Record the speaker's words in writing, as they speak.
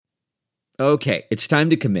Okay, it's time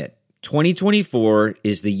to commit. 2024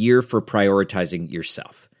 is the year for prioritizing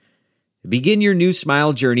yourself. Begin your new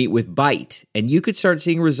smile journey with Byte, and you could start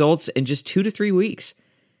seeing results in just 2 to 3 weeks.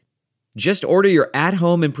 Just order your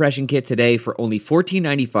at-home impression kit today for only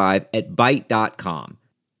 $14.95 at Byte.com.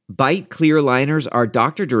 Byte clear liners are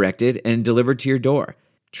doctor-directed and delivered to your door.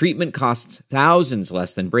 Treatment costs thousands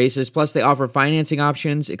less than braces, plus they offer financing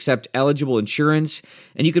options, accept eligible insurance,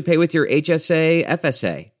 and you could pay with your HSA,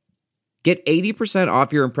 FSA. Get 80%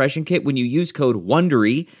 off your impression kit when you use code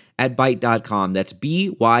WONDERY at Byte.com. That's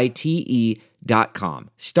BYTE.com.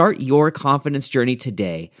 Start your confidence journey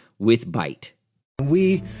today with Byte.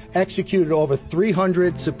 We executed over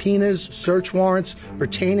 300 subpoenas, search warrants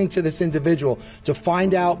pertaining to this individual to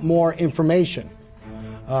find out more information.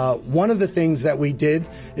 One of the things that we did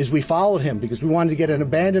is we followed him because we wanted to get an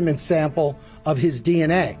abandonment sample of his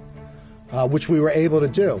DNA, which we were able to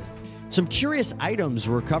do. Some curious items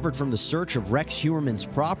were recovered from the search of Rex Heuermann's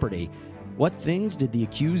property. What things did the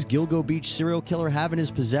accused Gilgo Beach serial killer have in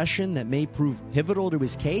his possession that may prove pivotal to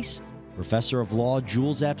his case? Professor of Law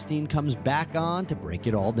Jules Epstein comes back on to break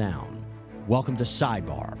it all down. Welcome to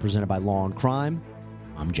Sidebar, presented by Law and Crime.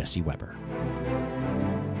 I'm Jesse Weber.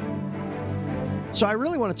 So I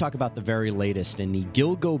really want to talk about the very latest in the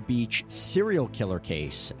Gilgo Beach serial killer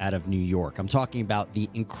case out of New York. I'm talking about the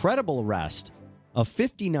incredible arrest of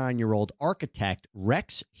 59-year-old architect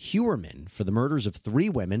Rex Heuermann for the murders of 3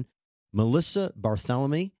 women, Melissa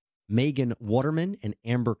Barthelemy, Megan Waterman, and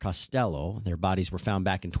Amber Costello. Their bodies were found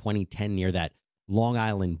back in 2010 near that Long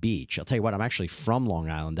Island beach. I'll tell you what, I'm actually from Long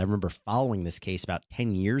Island. I remember following this case about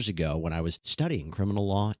 10 years ago when I was studying criminal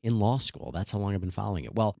law in law school. That's how long I've been following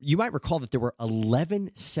it. Well, you might recall that there were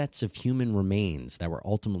 11 sets of human remains that were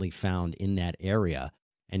ultimately found in that area.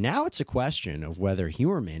 And now it's a question of whether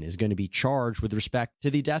Heuermann is going to be charged with respect to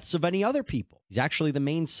the deaths of any other people. He's actually the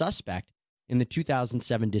main suspect in the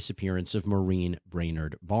 2007 disappearance of Maureen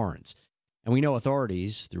Brainerd Barnes. And we know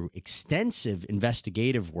authorities, through extensive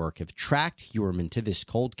investigative work, have tracked Heuermann to this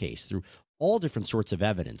cold case through all different sorts of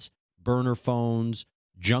evidence. Burner phones,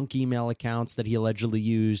 junk email accounts that he allegedly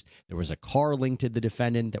used. There was a car linked to the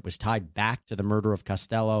defendant that was tied back to the murder of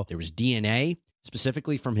Costello. There was DNA,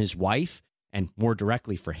 specifically from his wife, and more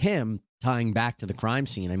directly for him, tying back to the crime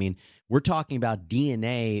scene. I mean, we're talking about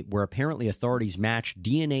DNA where apparently authorities matched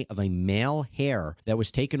DNA of a male hair that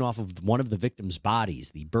was taken off of one of the victims'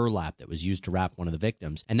 bodies, the burlap that was used to wrap one of the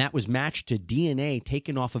victims. And that was matched to DNA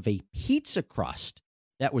taken off of a pizza crust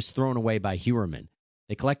that was thrown away by Heuermann.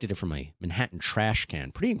 They collected it from a Manhattan trash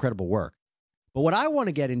can. Pretty incredible work. But what I want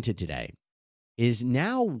to get into today is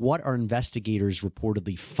now what are investigators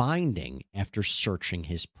reportedly finding after searching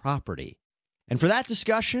his property? And for that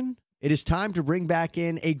discussion, it is time to bring back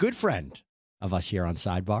in a good friend of us here on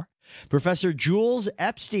Sidebar, Professor Jules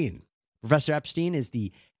Epstein. Professor Epstein is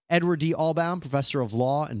the Edward D. Albaum Professor of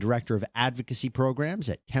Law and Director of Advocacy Programs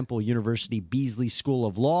at Temple University Beasley School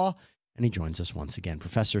of Law, and he joins us once again.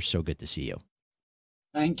 Professor, so good to see you.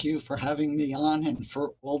 Thank you for having me on and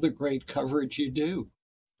for all the great coverage you do.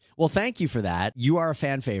 Well, thank you for that. You are a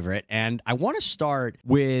fan favorite, and I want to start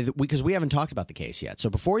with, because we haven't talked about the case yet. So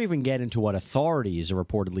before we even get into what authorities are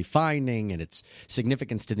reportedly finding and its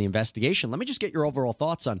significance to the investigation, let me just get your overall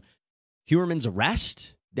thoughts on Heuermann's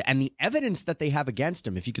arrest and the evidence that they have against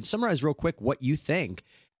him. If you could summarize real quick what you think,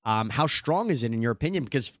 how strong is it in your opinion?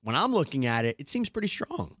 Because when I'm looking at it, it seems pretty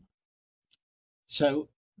strong. So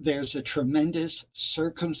there's a tremendous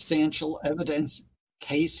circumstantial evidence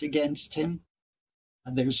case against him.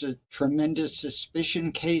 There's a tremendous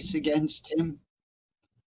suspicion case against him.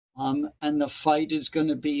 And the fight is going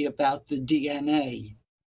to be about the DNA.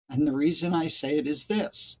 And the reason I say it is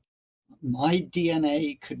this. My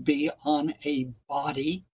DNA could be on a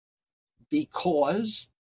body because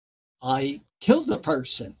I killed the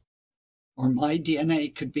person. Or my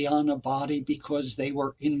DNA could be on a body because they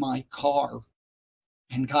were in my car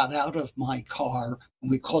and got out of my car,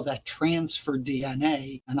 and we call that transfer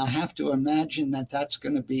DNA, and I have to imagine that that's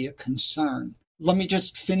going to be a concern. Let me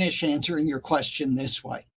just finish answering your question this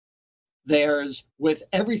way. There's, with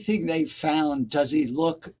everything they've found, does he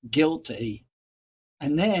look guilty?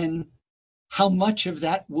 And then, how much of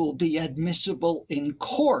that will be admissible in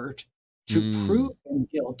court to prove him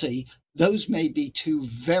guilty? Those may be 2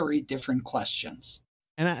 very different questions.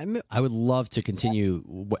 And I would love to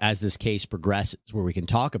continue as this case progresses where we can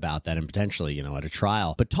talk about that and potentially, at a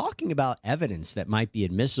trial. But talking about evidence that might be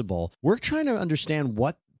admissible, we're trying to understand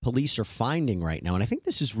what police are finding right now, and I think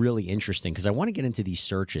this is really interesting because I want to get into these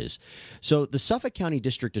searches. So the Suffolk County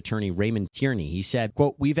District Attorney Raymond Tierney, he said,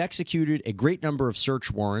 quote, "We've executed a great number of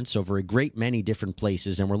search warrants over a great many different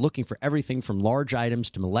places, and we're looking for everything from large items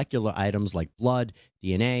to molecular items like blood,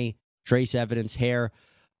 DNA, trace evidence, hair."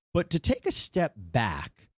 But to take a step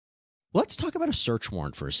back, let's talk about a search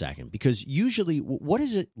warrant for a second, because usually what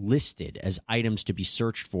is it listed as items to be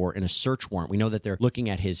searched for in a search warrant? We know that they're looking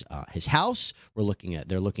at his house. They're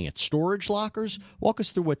looking at storage lockers. Walk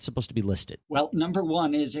us through what's supposed to be listed. Well, number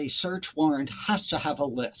one is a search warrant has to have a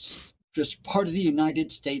list. Just part of the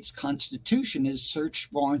United States Constitution is search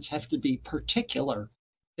warrants have to be particular.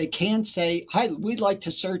 They can't say, "Hi, we'd like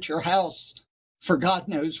to search your house for God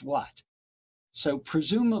knows what." So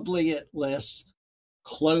presumably it lists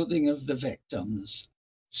clothing of the victims,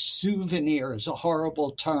 souvenirs, a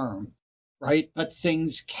horrible term, right? But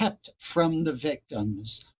things kept from the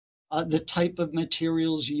victims, the type of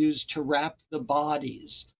materials used to wrap the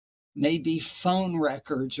bodies, maybe phone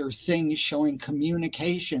records or things showing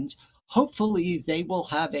communications. Hopefully they will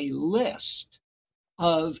have a list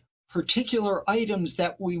of particular items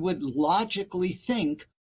that we would logically think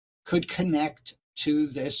could connect to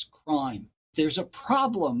this crime. There's a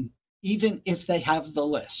problem even if they have the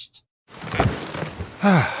list.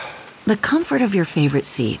 The comfort of your favorite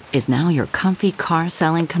seat is now your comfy car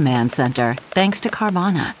selling command center, thanks to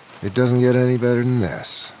Carvana. It doesn't get any better than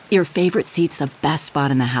this. Your favorite seat's the best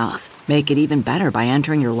spot in the house. Make it even better by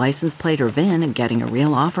entering your license plate or VIN and getting a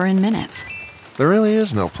real offer in minutes. There really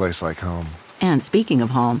is no place like home. And speaking of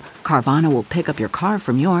home, Carvana will pick up your car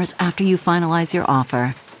from yours after you finalize your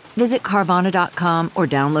offer. Visit Carvana.com or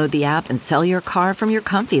download the app and sell your car from your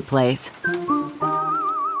comfy place.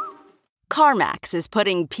 CarMax is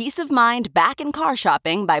putting peace of mind back in car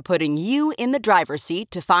shopping by putting you in the driver's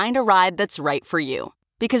seat to find a ride that's right for you.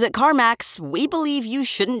 Because at CarMax, we believe you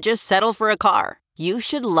shouldn't just settle for a car. You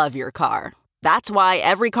should love your car. That's why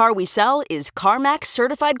every car we sell is CarMax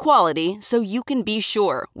certified quality, so you can be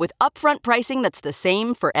sure with upfront pricing that's the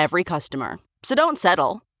same for every customer. So don't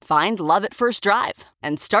settle. Find love at first drive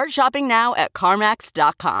and start shopping now at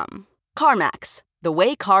CarMax.com. CarMax, the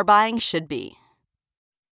way car buying should be.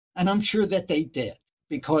 And I'm sure that they did,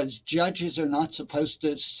 because judges are not supposed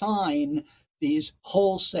to sign these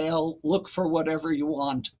wholesale, look for whatever you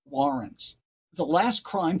want warrants. The last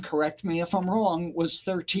crime, correct me if I'm wrong, was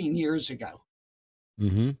 13 years ago.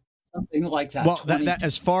 Mm-hmm. Something like that. Well, that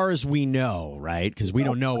as far as we know, right? Because we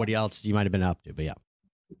don't know what else you might have been up to, but yeah.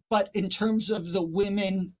 But in terms of the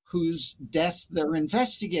women whose deaths they're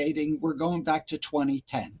investigating, we're going back to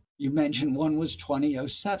 2010. You mentioned one was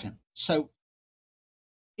 2007. So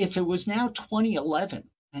if it was now 2011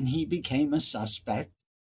 and he became a suspect,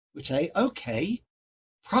 we'd say, okay,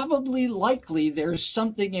 probably likely there's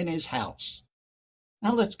something in his house.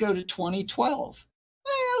 Now let's go to 2012.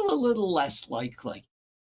 Well, a little less likely.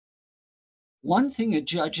 One thing a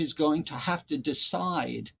judge is going to have to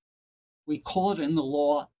decide, we call it in the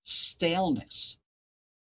law staleness,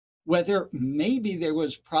 whether maybe there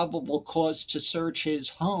was probable cause to search his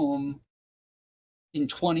home in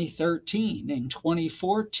 2013, in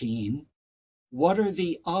 2014. What are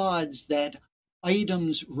the odds that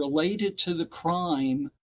items related to the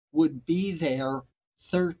crime would be there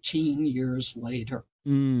 13 years later?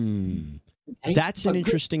 Okay? That's an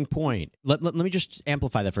interesting point. Let me just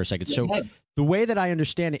amplify that for a second. So the way that I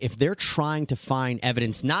understand it, if they're trying to find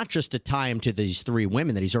evidence, not just to tie him to these three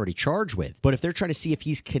women that he's already charged with, but if they're trying to see if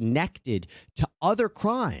he's connected to other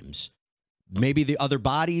crimes, maybe the other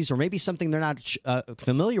bodies or maybe something they're not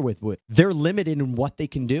familiar with, they're limited in what they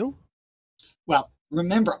can do? Well,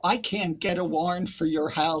 remember, I can't get a warrant for your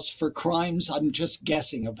house for crimes I'm just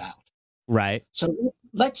guessing about. Right. So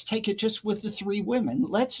let's take it just with the three women.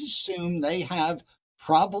 Let's assume they have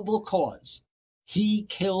probable cause. He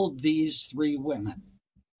killed these three women.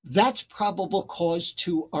 That's probable cause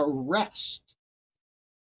to arrest.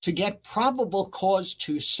 To get probable cause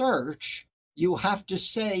to search, you have to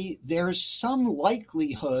say there's some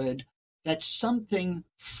likelihood that something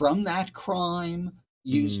from that crime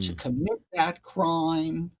used to commit that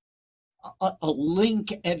crime, a link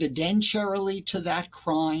evidentiarily to that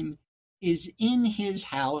crime is in his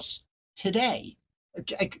house today.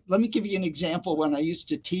 Let me give you an example when I used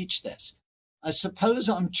to teach this. Suppose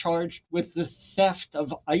I'm charged with the theft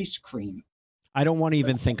of ice cream. I don't want to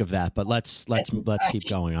even think of that, but let's keep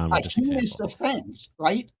going on with this example. A heinous offense,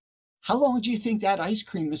 right? How long do you think that ice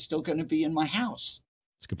cream is still going to be in my house?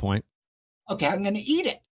 That's a good point. Okay, I'm going to eat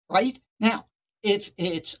it, right? Now, if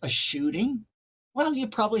it's a shooting, well, you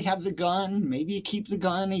probably have the gun. Maybe you keep the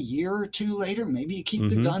gun a year or two later. Maybe you keep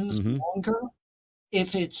the guns longer.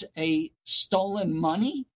 If it's a stolen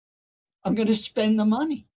money, I'm going to spend the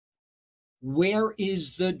money. Where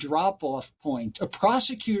is the drop-off point? A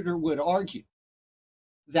prosecutor would argue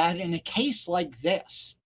that in a case like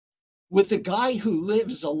this, with a guy who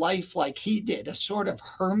lives a life like he did, a sort of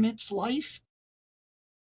hermit's life,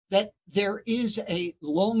 that there is a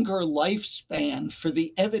longer lifespan for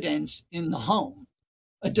the evidence in the home.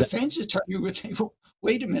 A defense attorney would say, well,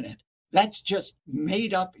 wait a minute, that's just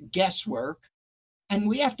made up guesswork. And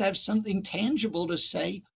we have to have something tangible to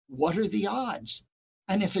say, what are the odds?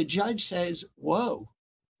 And if a judge says, whoa,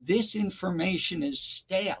 this information is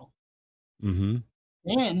stale, then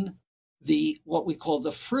what we call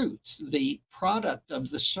the fruits, the product of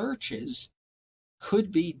the searches,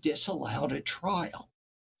 could be disallowed at trial.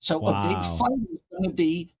 So a big fight is going to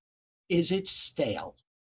be, is it stale?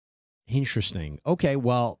 Interesting. Okay,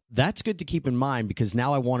 well, that's good to keep in mind, because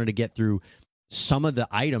now I wanted to get through some of the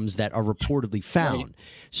items that are reportedly found. Right.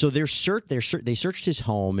 So they searched his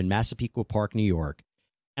home in Massapequa Park, New York.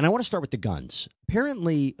 And I want to start with the guns.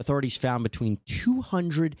 Apparently, authorities found between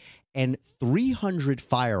 200 and 300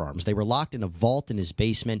 firearms. They were locked in a vault in his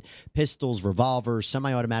basement: pistols, revolvers,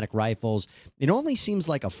 semi-automatic rifles. It only seems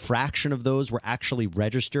like a fraction of those were actually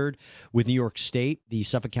registered with New York State. The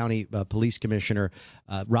Suffolk County Police Commissioner,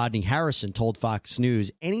 Rodney Harrison, told Fox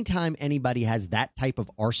News, anytime anybody has that type of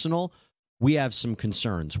arsenal, we have some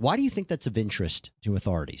concerns. Why do you think that's of interest to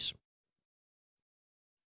authorities?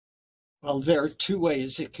 Well, there are two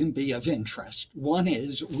ways it can be of interest. One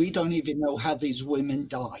is we don't even know how these women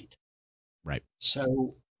died. Right.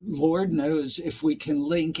 So Lord knows if we can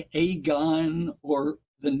link a gun or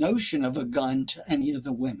the notion of a gun to any of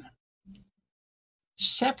the women.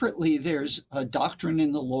 Separately, there's a doctrine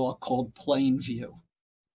in the law called plain view.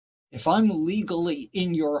 If I'm legally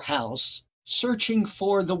in your house searching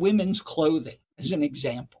for the women's clothing, as an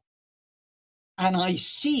example, and I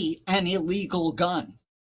see an illegal gun,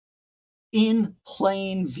 in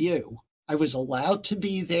plain view, I was allowed to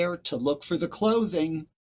be there to look for the clothing,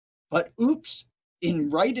 but oops,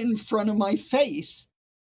 right in front of my face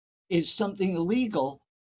is something illegal.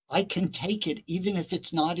 I can take it even if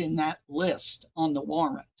it's not in that list on the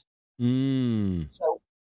warrant. So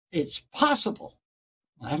it's possible,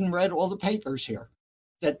 I haven't read all the papers here,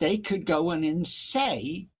 that they could go in and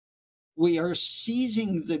say, we are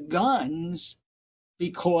seizing the guns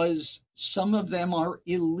because some of them are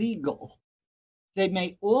illegal. They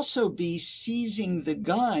may also be seizing the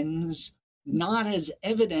guns not as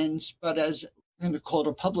evidence, but as I'm going to call it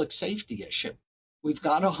a public safety issue. We've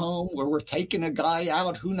got a home where we're taking a guy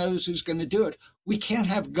out. Who knows who's going to do it? We can't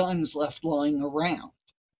have guns left lying around.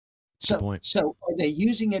 So are they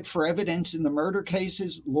using it for evidence in the murder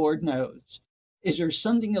cases? Lord knows. Is there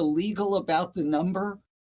something illegal about the number?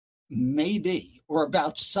 Maybe. Or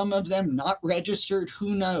about some of them not registered?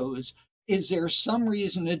 Who knows? Is there some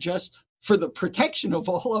reason to just, for the protection of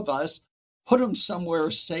all of us, put them somewhere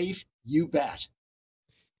safe? You bet.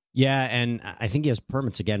 Yeah, and I think he has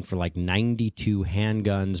permits again for like 92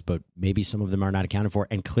 handguns, but maybe some of them are not accounted for.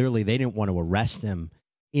 And clearly they didn't want to arrest him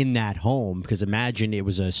in that home, because imagine it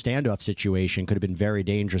was a standoff situation, could have been very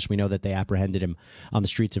dangerous. We know that they apprehended him on the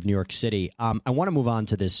streets of New York City. I want to move on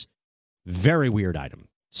to this very weird item.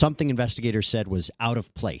 Something investigators said was out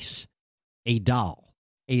of place. A doll,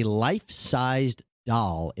 a life-sized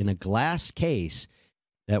doll in a glass case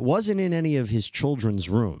that wasn't in any of his children's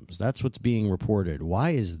rooms. That's what's being reported.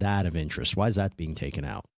 Why is that of interest? Why is that being taken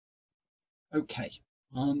out? Okay.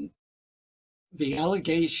 The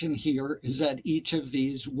allegation here is that each of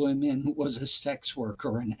these women was a sex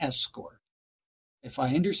worker, an escort. If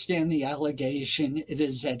I understand the allegation, it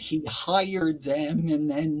is that he hired them and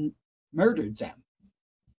then murdered them.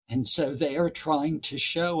 And so they are trying to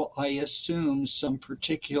show, I assume, some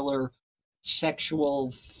particular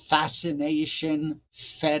sexual fascination,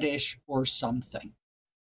 fetish, or something.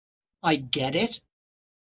 I get it.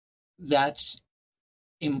 That's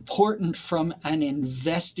important from an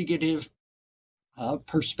investigative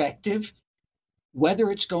perspective.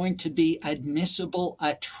 Whether it's going to be admissible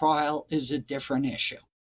at trial is a different issue.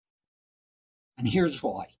 And here's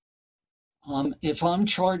why. If I'm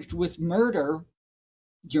charged with murder,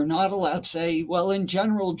 you're not allowed to say, well, in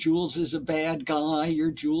general, Jules is a bad guy,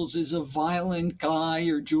 or Jules is a violent guy,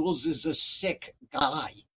 or Jules is a sick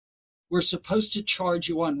guy. We're supposed to charge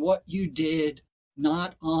you on what you did,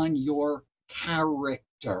 not on your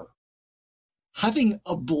character. Having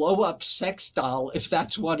a blow-up sex doll, if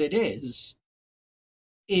that's what it is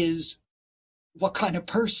what kind of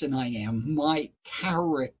person I am, my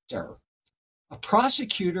character. A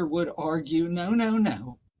prosecutor would argue,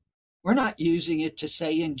 no. We're not using it to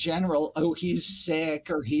say in general, oh, he's sick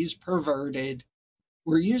or he's perverted.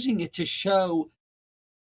 We're using it to show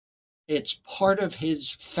It's part of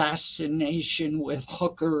his fascination with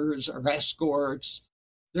hookers or escorts.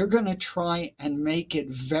 They're going to try and make it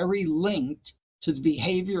very linked to the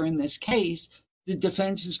behavior in this case. The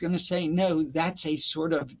defense is going to say, no, that's a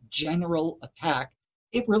sort of general attack.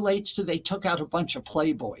 It relates to they took out a bunch of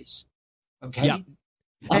playboys. Okay. Yeah.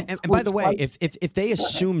 And by the way, if they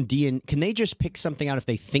assume DNA, can they just pick something out if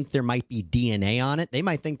they think there might be DNA on it? They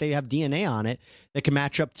might think they have DNA on it that can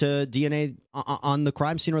match up to DNA on the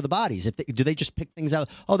crime scene or the bodies. Do they just pick things out?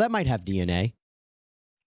 Oh, that might have DNA.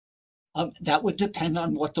 That would depend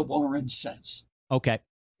on what the warrant says. Okay.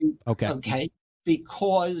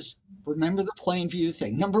 Because remember the plain view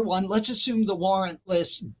thing. Number one, let's assume the warrant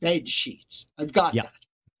lists bed sheets. I've got that.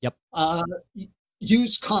 Yep.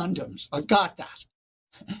 Used condoms. I've got that.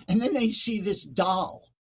 And then they see this doll.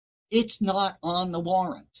 It's not on the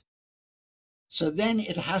warrant. So then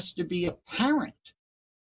it has to be apparent,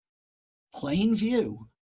 plain view,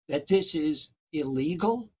 that this is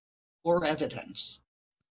illegal or evidence.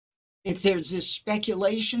 If there's this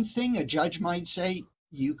speculation thing, a judge might say,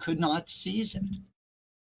 you could not seize it.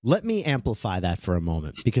 Let me amplify that for a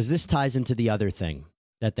moment, because this ties into the other thing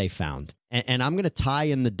that they found. And I'm going to tie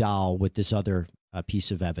in the doll with this other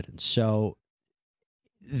piece of evidence. So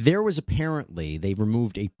there was apparently, they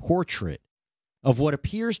removed a portrait of what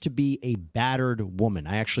appears to be a battered woman.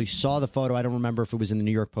 I actually saw the photo. I don't remember if it was in the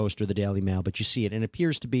New York Post or the Daily Mail, but you see it. And it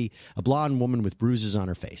appears to be a blonde woman with bruises on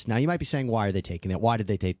her face. Now, you might be saying, why are they taking that? Why did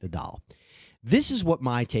they take the doll? This is what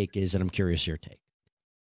my take is, and I'm curious your take.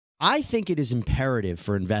 I think it is imperative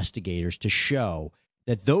for investigators to show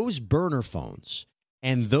that those burner phones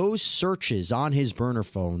and those searches on his burner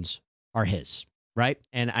phones are his. Right.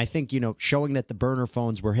 And I think, showing that the burner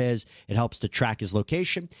phones were his, it helps to track his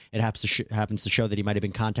location. It happens to show that he might have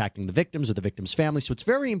been contacting the victims or the victim's family. So it's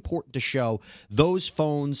very important to show those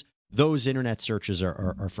phones, those internet searches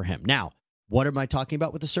are for him. Now, what am I talking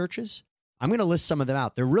about with the searches? I'm going to list some of them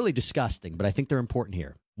out. They're really disgusting, but I think they're important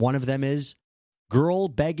here. One of them is girl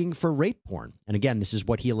begging for rape porn. And again, this is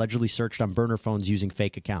what he allegedly searched on burner phones using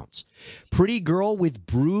fake accounts. Pretty girl with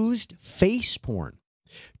bruised face porn.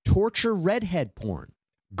 Torture redhead porn,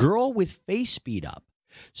 girl with face beat up.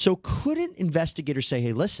 So couldn't investigators say,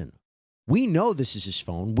 hey, listen, we know this is his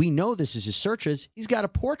phone. We know this is his searches. He's got a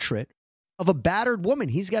portrait of a battered woman.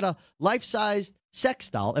 He's got a life-sized sex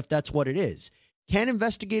doll, if that's what it is. Can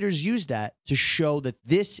investigators use that to show that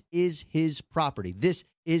this is his property? This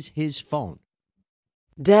is his phone.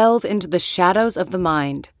 Delve into the shadows of the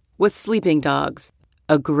mind with Sleeping Dogs,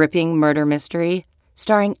 a gripping murder mystery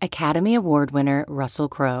starring Academy Award winner Russell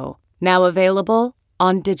Crowe. Now available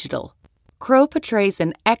on digital. Crowe portrays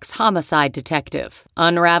an ex-homicide detective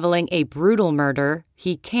unraveling a brutal murder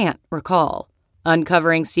he can't recall.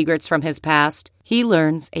 Uncovering secrets from his past, he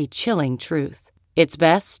learns a chilling truth. It's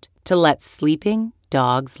best to let sleeping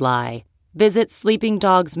dogs lie. Visit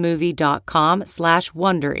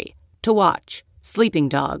sleepingdogsmovie.com/Wondery to watch Sleeping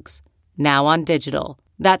Dogs, now on digital.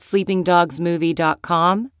 That's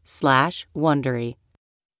sleepingdogsmovie.com/Wondery.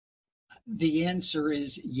 The answer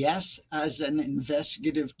is yes, as an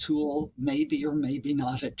investigative tool, maybe or maybe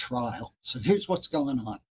not at trial. So here's what's going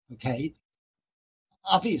on, okay?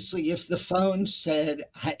 Obviously, if the phone said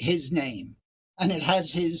his name and it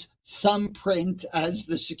has his thumbprint as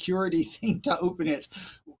the security thing to open it,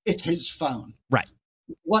 it's his phone. Right.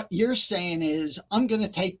 What you're saying is, I'm going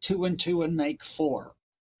to take 2 and 2 and make 4.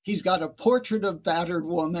 He's got a portrait of battered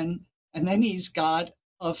woman, and then he's got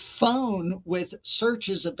a phone with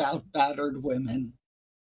searches about battered women.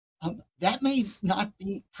 That may not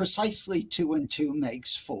be precisely 2 and 2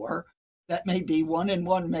 makes 4. That may be 1 and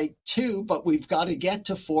 1 make 2, but we've got to get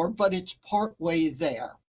to 4, but it's part way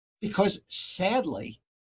there. Because sadly,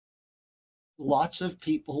 lots of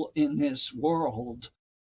people in this world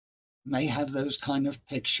may have those kind of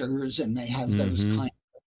pictures and may have those kind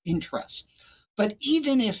of interests. But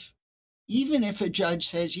even if a judge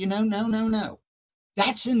says, no,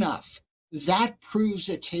 that's enough. That proves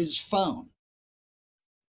it's his phone.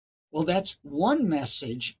 Well, that's one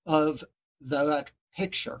message of that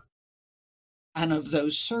picture and of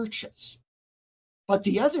those searches. But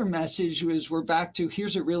the other message is we're back to,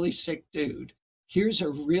 here's a really sick dude. Here's a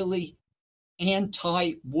really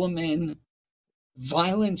anti-woman,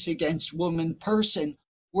 violence against woman person.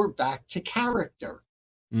 We're back to character.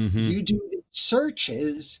 You do the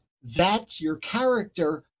searches, that's your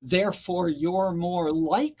character. Therefore, you're more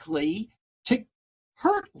likely to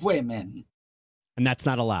hurt women. And that's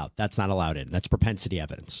not allowed. That's not allowed in. That's propensity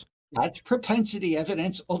evidence. That's propensity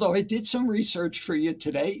evidence. Although I did some research for you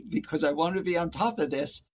today because I want to be on top of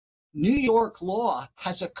this. New York law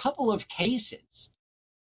has a couple of cases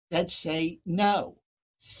that say, no,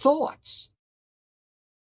 thoughts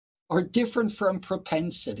are different from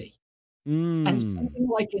propensity. And something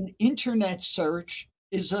like an internet search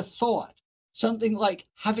is a thought. Something like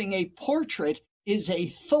having a portrait is a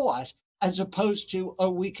thought, as opposed to,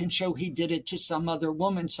 oh, we can show he did it to some other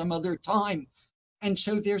woman some other time. And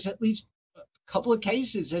so there's at least a couple of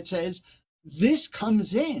cases that says this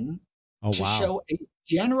comes in to show a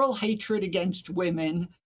general hatred against women,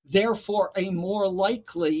 therefore a more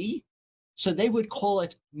likely, so they would call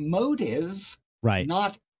it motive, right,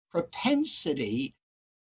 not propensity.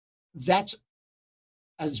 That's,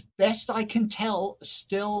 as best I can tell,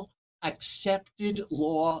 still accepted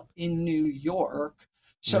law in New York.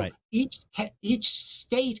 So each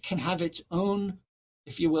state can have its own,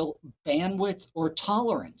 if you will, bandwidth or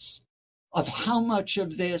tolerance of how much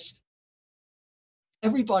of this.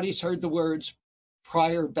 Everybody's heard the words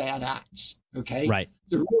prior bad acts, okay? Right.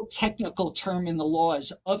 The real technical term in the law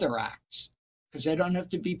is other acts, because they don't have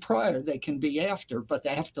to be prior, they can be after, but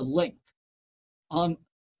they have to link.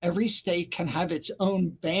 Every state can have its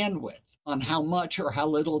own bandwidth on how much or how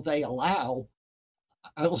little they allow.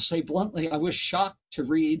 I will say bluntly, I was shocked to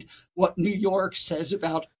read what New York says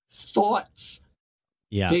about thoughts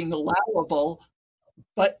being allowable,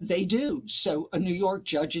 but they do. So a New York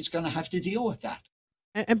judge is going to have to deal with that.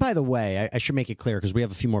 And by the way, I should make it clear, because we have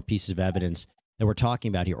a few more pieces of evidence that we're talking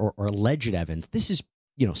about here, or alleged evidence. This is,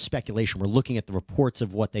 speculation. We're looking at the reports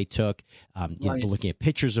of what they took. We're looking at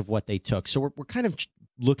pictures of what they took. So we're kind of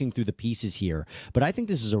looking through the pieces here. But I think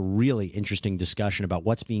this is a really interesting discussion about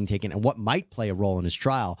what's being taken and what might play a role in his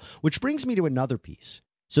trial, which brings me to another piece.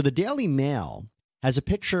 So the Daily Mail has a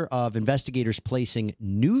picture of investigators placing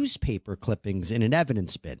newspaper clippings in an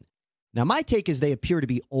evidence bin. Now, my take is they appear to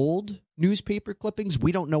be old newspaper clippings.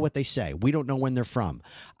 We don't know what they say. We don't know when they're from.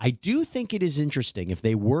 I do think it is interesting if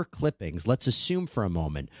they were clippings, let's assume for a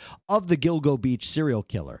moment, of the Gilgo Beach serial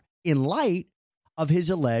killer in light of his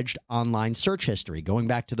alleged online search history. Going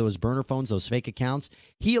back to those burner phones, those fake accounts,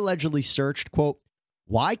 he allegedly searched, quote,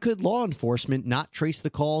 why could law enforcement not trace the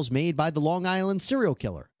calls made by the Long Island serial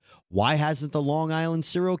killer? Why hasn't the Long Island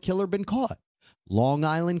serial killer been caught? Long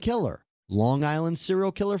Island killer. Long Island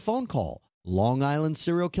serial killer phone call, Long Island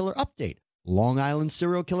serial killer update, Long Island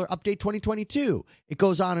serial killer update 2022. It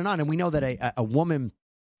goes on. And we know that a woman,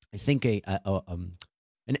 I think an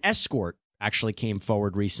escort, actually came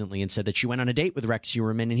forward recently and said that she went on a date with Rex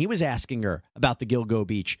Heuermann, and he was asking her about the Gilgo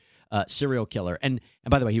Beach serial killer. And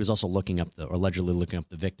by the way, he was also allegedly looking up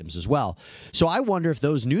the victims as well. So I wonder if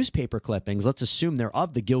those newspaper clippings, let's assume they're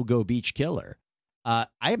of the Gilgo Beach killer. I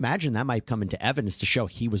imagine that might come into evidence to show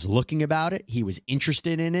he was looking about it. He was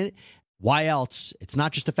interested in it. Why else? It's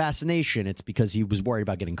not just a fascination. It's because he was worried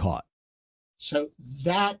about getting caught. So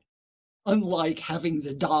that, unlike having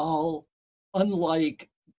the doll, unlike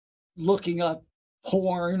looking up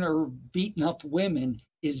porn or beating up women,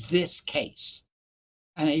 is this case.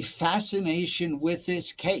 And a fascination with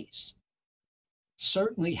this case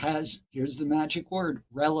certainly has, here's the magic word,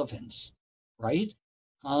 relevance, right?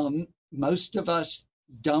 Most of us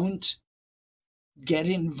don't get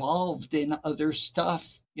involved in other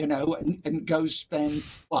stuff, and go spend,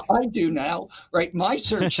 well, I do now, right? My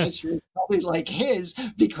search history is probably like his,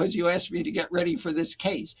 because you asked me to get ready for this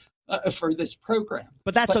case, for this program.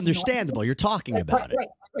 But that's understandable. You're talking about it.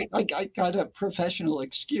 Right. I got a professional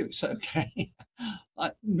excuse, okay?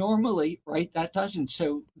 Normally, right, that doesn't.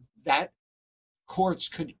 So that courts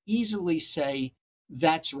could easily say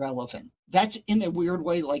that's relevant. That's in a weird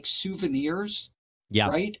way like souvenirs,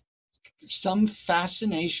 right? Some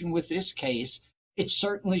fascination with this case. It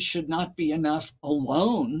certainly should not be enough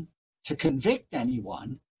alone to convict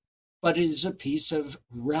anyone, but it is a piece of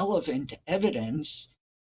relevant evidence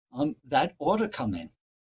that ought to come in.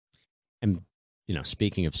 And,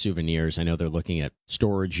 speaking of souvenirs, I know they're looking at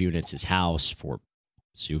storage units, his house, for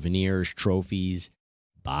souvenirs, trophies,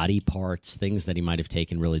 body parts, things that he might have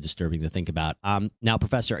taken. Really disturbing to think about. Now,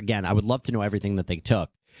 Professor, again, I would love to know everything that they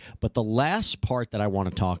took, but the last part that I want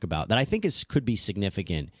to talk about that I think could be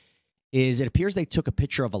significant is it appears they took a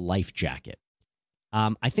picture of a life jacket.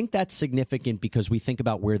 I think that's significant because we think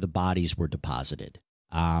about where the bodies were deposited.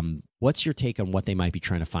 What's your take on what they might be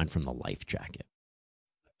trying to find from the life jacket?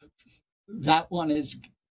 That one is,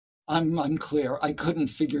 I'm unclear. I couldn't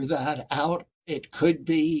figure that out. It could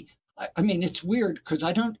be, I mean, it's weird because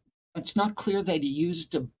it's not clear that he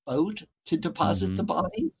used a boat to deposit the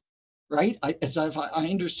bodies, right? As I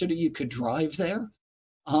understood it, you could drive there.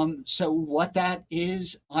 So what that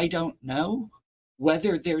is, I don't know.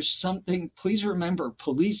 Whether there's something, please remember,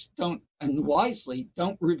 police don't, and wisely,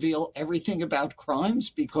 don't reveal everything about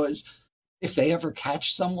crimes because if they ever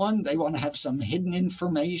catch someone, they want to have some hidden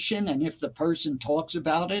information. And if the person talks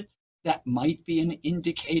about it, that might be an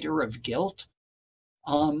indicator of guilt.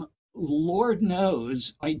 Lord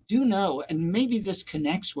knows, I do know, and maybe this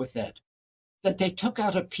connects with it, that they took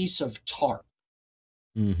out a piece of tarp.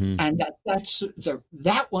 Mm-hmm. And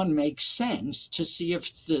that one makes sense to see if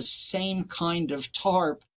it's the same kind of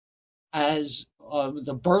tarp as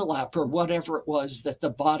the burlap or whatever it was that the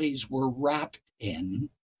bodies were wrapped in.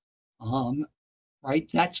 Right?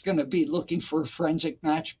 That's going to be looking for a forensic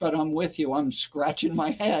match, but I'm with you. I'm scratching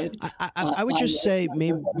my head. I would just say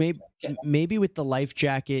maybe with the life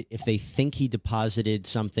jacket, if they think he deposited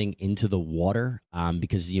something into the water,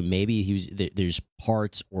 because maybe there's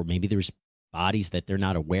parts, or maybe there's bodies that they're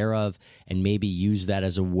not aware of, and maybe use that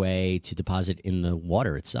as a way to deposit in the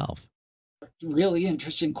water itself. Really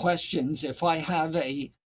interesting questions. If I have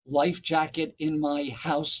a life jacket in my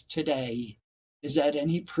house today, is that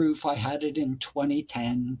any proof I had it in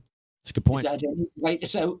 2010? That's a good point. Is that right?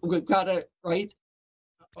 So we've got to, right?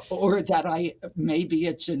 Or that maybe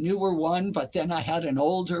it's a newer one, but then I had an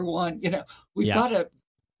older one. We've got to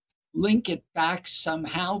link it back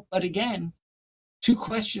somehow. But again, two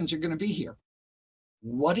questions are going to be here.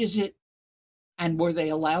 What is it? And were they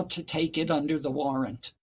allowed to take it under the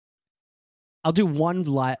warrant? I'll do one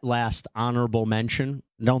last honorable mention.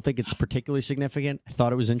 I don't think it's particularly significant. I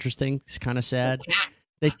thought it was interesting. It's kind of sad.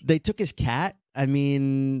 They took his cat. I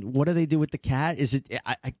mean, what do they do with the cat? Is it?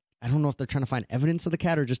 I don't know if they're trying to find evidence of the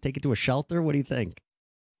cat or just take it to a shelter. What do you think?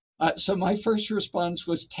 So my first response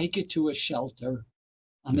was take it to a shelter.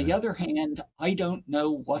 On the other hand, I don't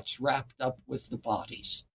know what's wrapped up with the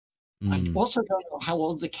bodies. I also don't know how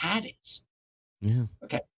old the cat is. Yeah.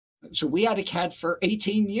 Okay. So we had a cat for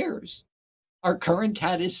 18 years. Our current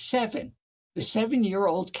cat is 7. The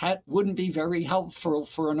 7-year-old cat wouldn't be very helpful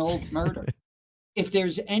for an old murder. If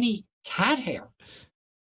there's any cat hair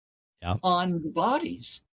on the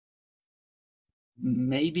bodies,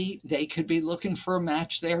 maybe they could be looking for a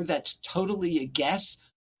match there. That's totally a guess.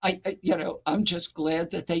 I'm just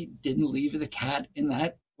glad that they didn't leave the cat in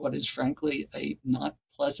that, what is frankly a not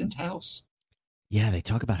pleasant house. Yeah, they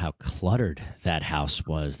talk about how cluttered that house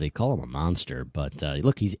was. They call him a monster, but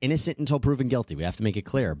look, he's innocent until proven guilty. We have to make it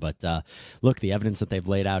clear. But look, the evidence that they've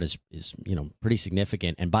laid out is pretty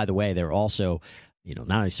significant. And by the way, they're also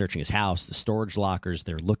not only searching his house, the storage lockers.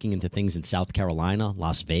 They're looking into things in South Carolina,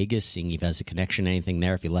 Las Vegas, seeing if he has a connection, anything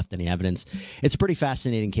there, if he left any evidence. It's a pretty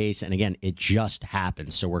fascinating case. And again, it just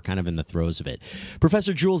happened. So we're kind of in the throes of it.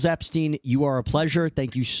 Professor Jules Epstein, you are a pleasure.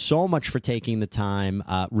 Thank you so much for taking the time.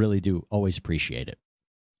 Really do always appreciate it.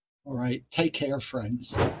 All right. Take care,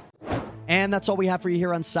 friends. And that's all we have for you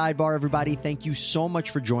here on Sidebar, everybody. Thank you so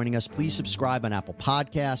much for joining us. Please subscribe on Apple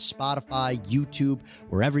Podcasts, Spotify, YouTube,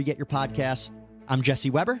 wherever you get your podcasts. I'm Jesse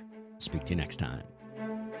Weber. Speak to you next time.